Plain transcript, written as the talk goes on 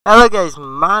Hello guys,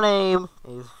 my name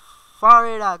is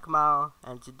Farid Akmal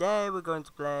and today we're going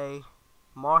to play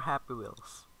more Happy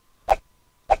Wheels.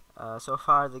 So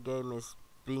far the game is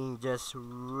being just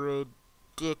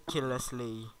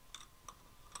ridiculously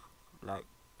like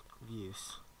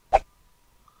views.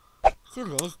 So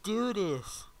let's do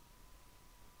this.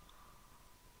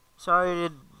 Sorry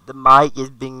that the mic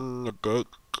is being a dick.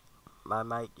 My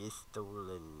mic is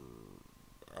stolen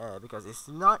because it's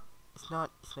not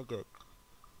good.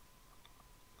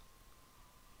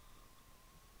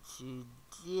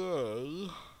 Today,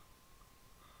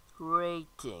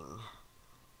 rating.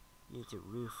 Need to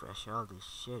refresh all this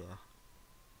shit.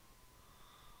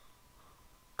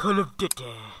 Call of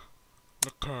Duty.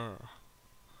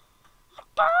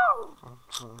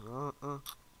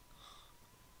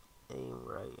 Aim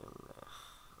right and left.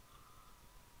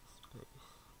 Space.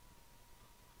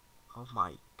 Oh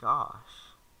my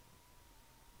gosh.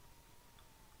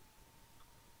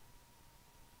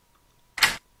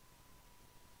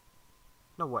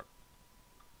 No, what?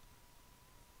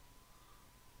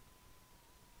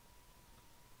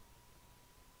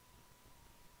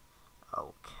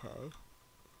 Okay.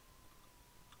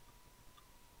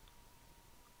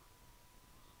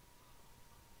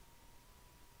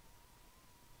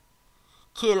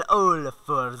 Kill all of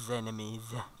Fur's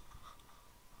enemies.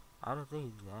 I don't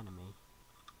think he's an enemy.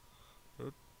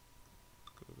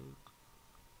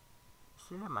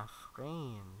 See, they're my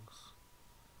friends.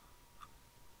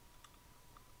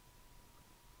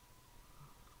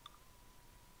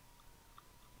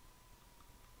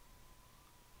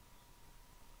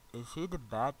 Is he the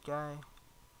bad guy?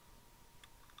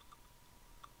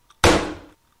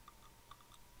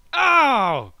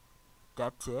 Ow!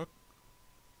 That's it?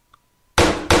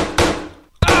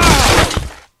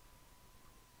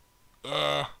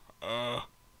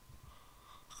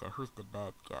 So who's the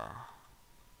bad guy?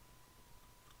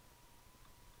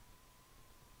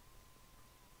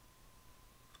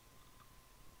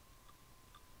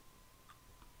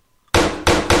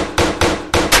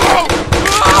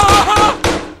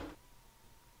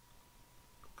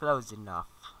 Close enough.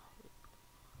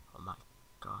 Oh my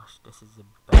gosh, this is a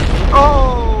bad.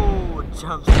 Oh,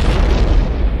 jump!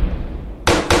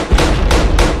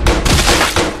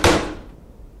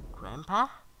 Grandpa?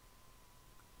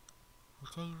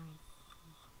 Jerry.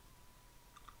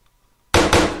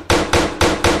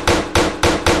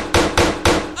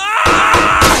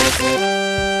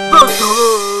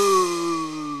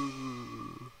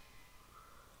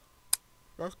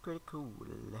 That's pretty cool.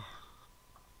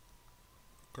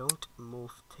 Don't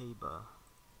move table.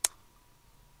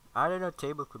 I don't know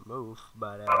table could move,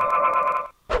 but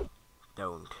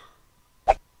don't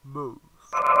move.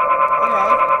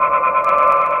 Okay.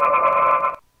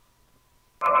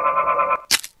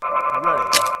 Ready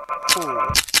for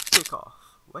kickoff.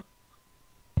 What?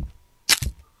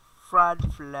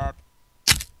 Front flap.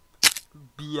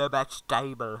 BMX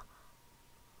table.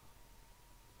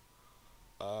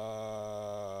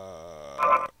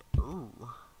 Ooh.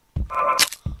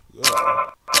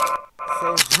 Yeah.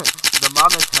 Says the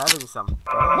mom is having some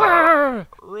fun.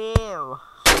 Wow.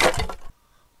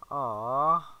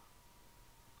 Aww.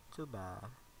 Too bad.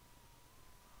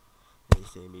 They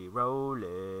see me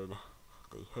rolling.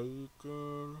 They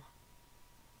hating.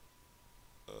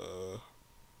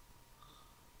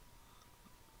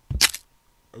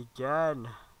 Again.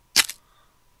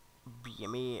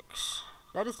 BMX.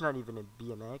 That is not even a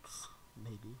BMX.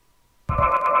 Maybe.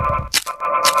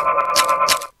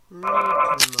 Little more.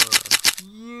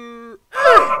 You.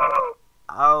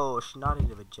 Oh, she's not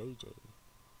into a JJ.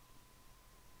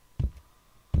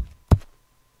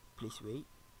 Please wait.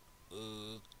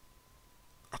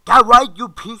 I can't wait, you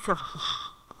piece of.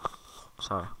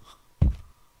 Sorry.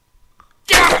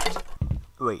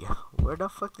 Wait, where the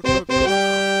fuck did that go?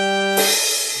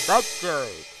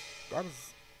 Battery. That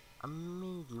is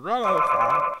amazing. Where is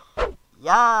that?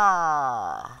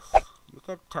 Yes. You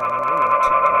can tell me what to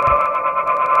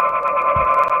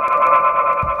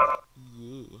do.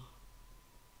 Yeah.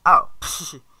 Oh.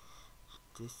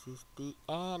 This is the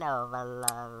end of our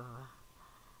love.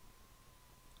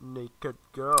 Naked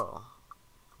girl.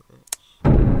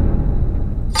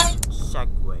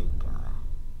 Segway guy.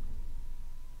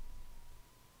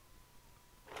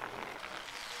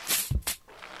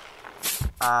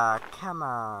 Come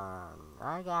on.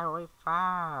 I got way 5.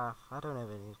 I don't have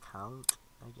any count,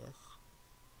 I guess.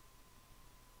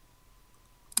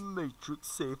 Matrix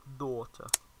safe daughter.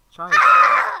 Try it.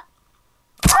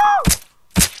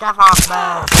 Get off me!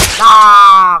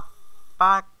 Ah!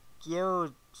 Fuck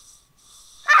you.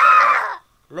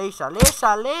 Lisa,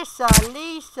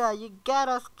 you got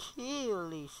us killed,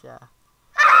 Lisa.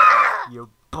 You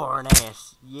born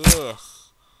ass.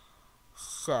 Yes.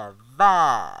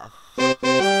 Survive.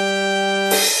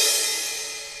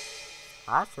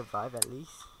 I survive at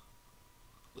least.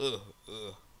 Yeah.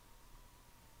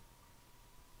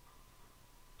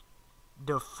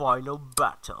 The final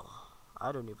battle.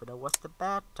 I don't even know what's the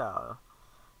battle.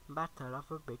 Battle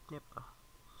of a big nipper.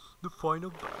 The final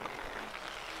battle.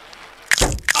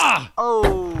 Ah!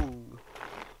 Oh!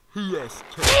 Yes,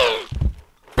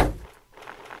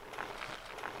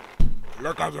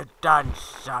 look at you done,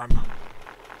 son.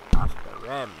 After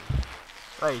him.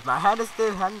 Wait, my hand is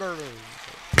still handling.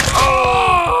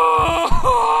 Oh!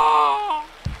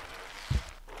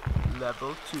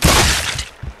 Level 2.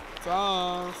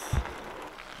 Thanks.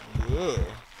 Yeah.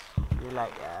 You're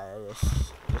like,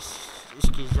 this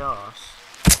sauce.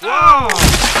 Oh!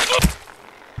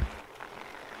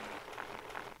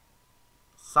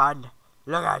 Son,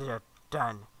 look at you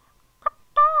done.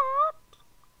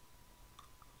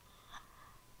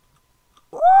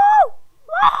 Woo!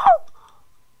 Wow!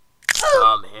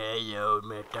 Come here, you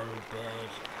metal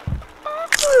bitch.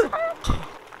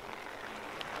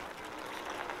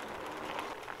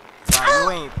 Now you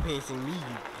ain't pacing me, you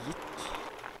bitch.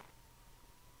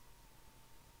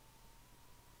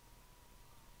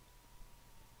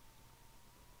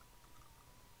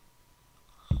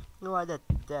 You know what?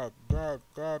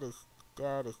 That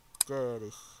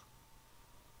is.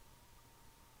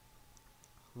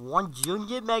 One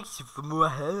junior makes you from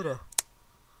Muahara.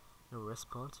 No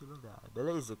responsible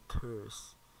liability is a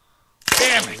curse.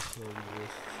 Damn it!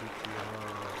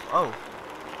 Oh,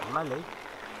 am I late?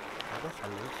 I guess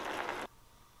I'm late.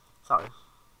 Sorry.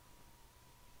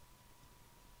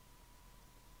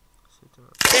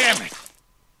 Damn it!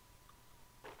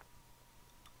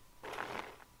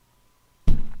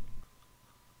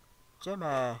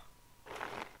 Jimmy.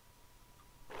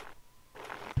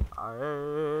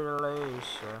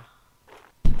 Alicia.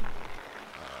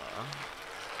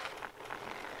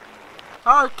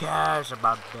 Who cares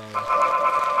about this?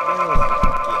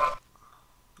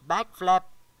 Backflip.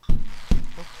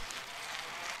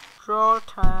 Draw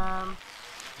time.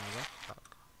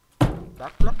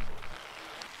 Backflip.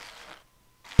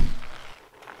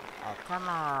 Come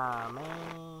on,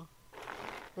 man.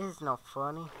 This is not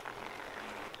funny.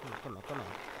 Come here.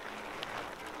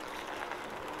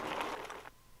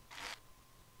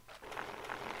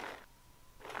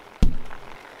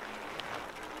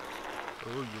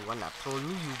 Oh, you wanna troll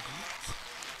me, you bitch?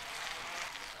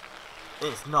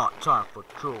 It's not time for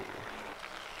troll.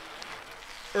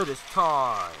 It is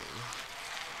time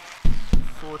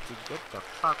for to get the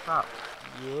fuck up.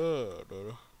 Yeah,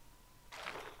 baby.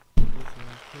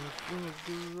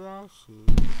 Do that shit.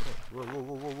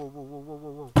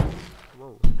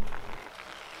 Whoa.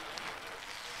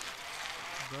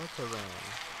 Veteran.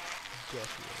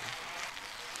 Definitely.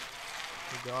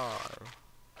 God.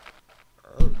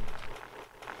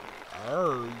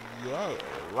 Oh yeah,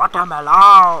 watermelon!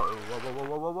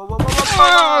 Whoa.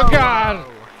 Oh God!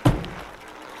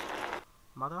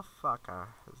 Motherfucker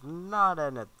is not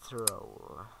in a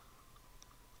troll.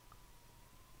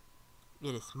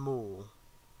 It is more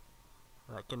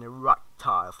like an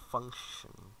erectile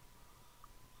function.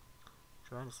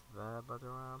 Trying to survive by the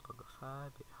run, poker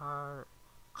 5, bit hard.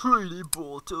 3D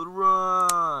ball to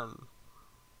run!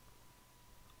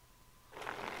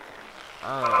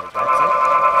 That's it.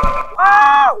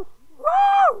 Wow!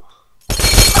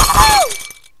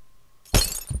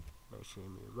 They see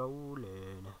me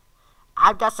rolling.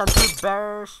 I've got some good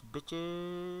bears,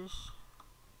 bitches.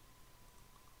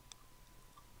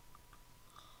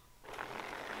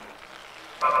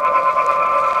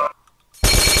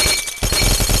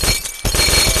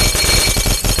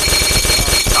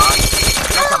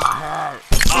 Look at my head.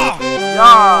 Oh.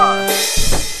 Yeah.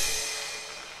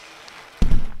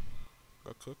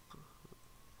 That's it.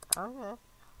 Okay.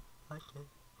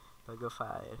 I'll go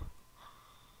fired.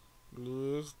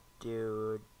 Please,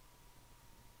 dude.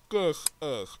 This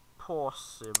is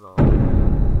possible.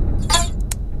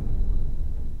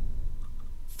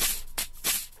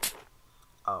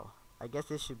 Oh, I guess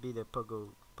this should be the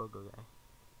Pogo guy.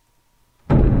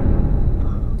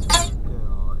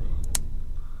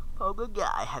 Pogo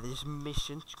guy has his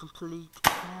mission to complete.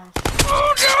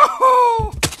 Oh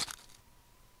no!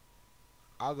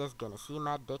 I'm just gonna see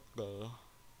my dick there.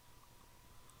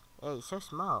 Hey, it's so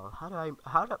small. How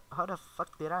the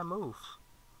fuck did I move?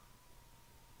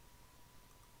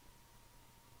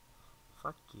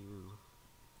 Fuck you.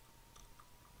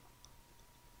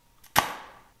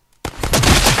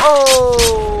 Oh!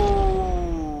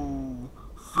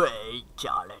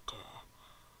 Fatality.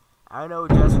 I know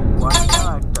just one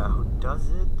character who does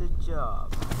it the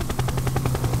job.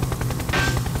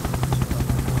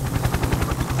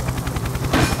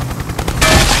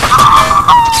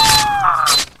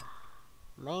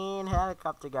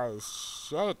 helicopter guy is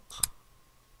shit.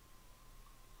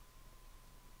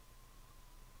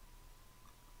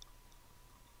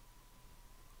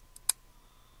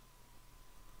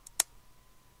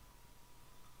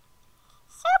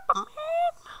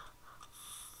 Superman!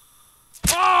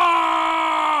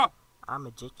 I'm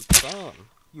a Jackie Chan.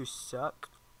 You suck.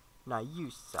 Now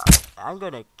you suck. I'm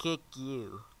gonna kick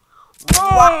you.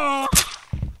 What?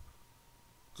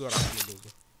 Get off me,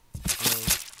 nigga.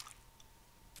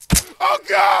 Oh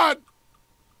God!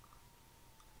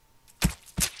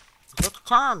 Jackie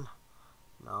Chan.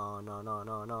 No.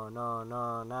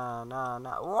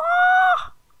 Wah!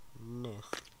 Miss.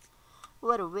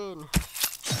 What a win.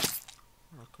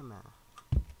 Oh, come on.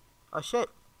 Oh shit.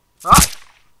 Ah!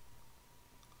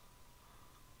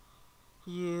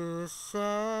 You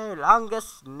say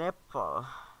longest nipple.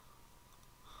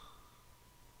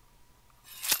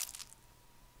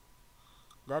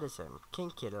 That is a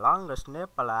kinky longest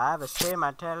nipple I ever seen in my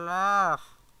entire life.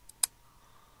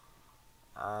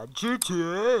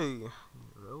 GTA.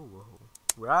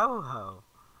 Roho.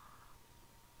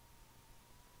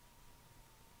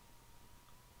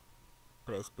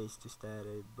 Press space to start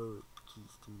a boat.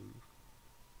 Keys to move.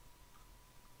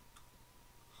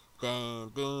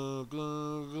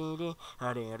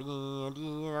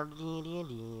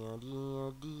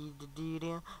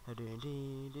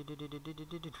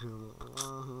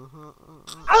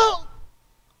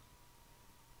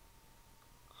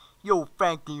 Yo,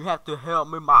 Frankie, you have to help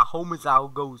me. My homies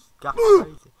out goes got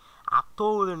crazy. I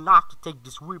told her not to take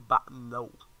this weed, but no.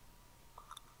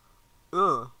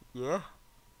 Yeah.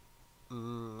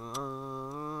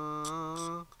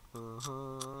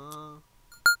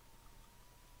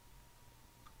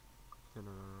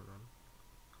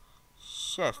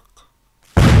 Shift.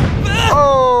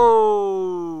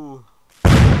 Oh!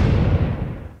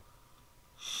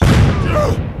 Shit.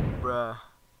 Bruh.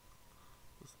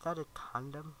 Is that a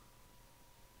condom?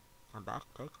 I'm about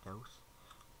to take those.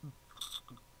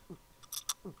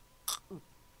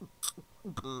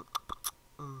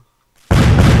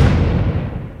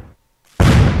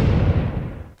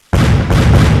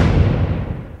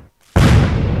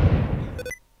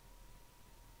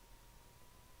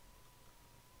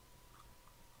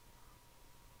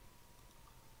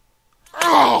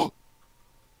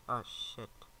 Oh shit.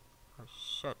 Oh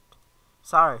shit.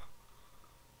 Sorry.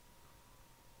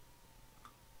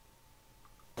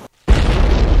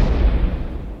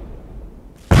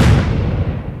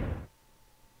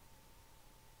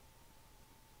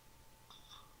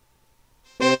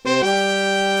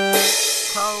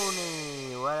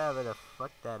 Tony, whatever the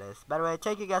fuck that is. By the way,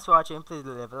 thank you guys for watching. Please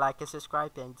leave a like and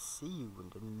subscribe, and see you in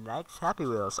the next Happy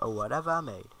Wheels or whatever I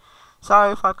made.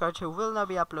 Sorry if our culture will not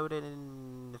be uploaded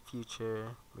in the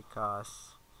future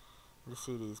because the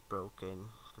CD is broken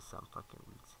for some fucking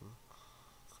reason.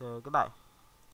 So goodbye.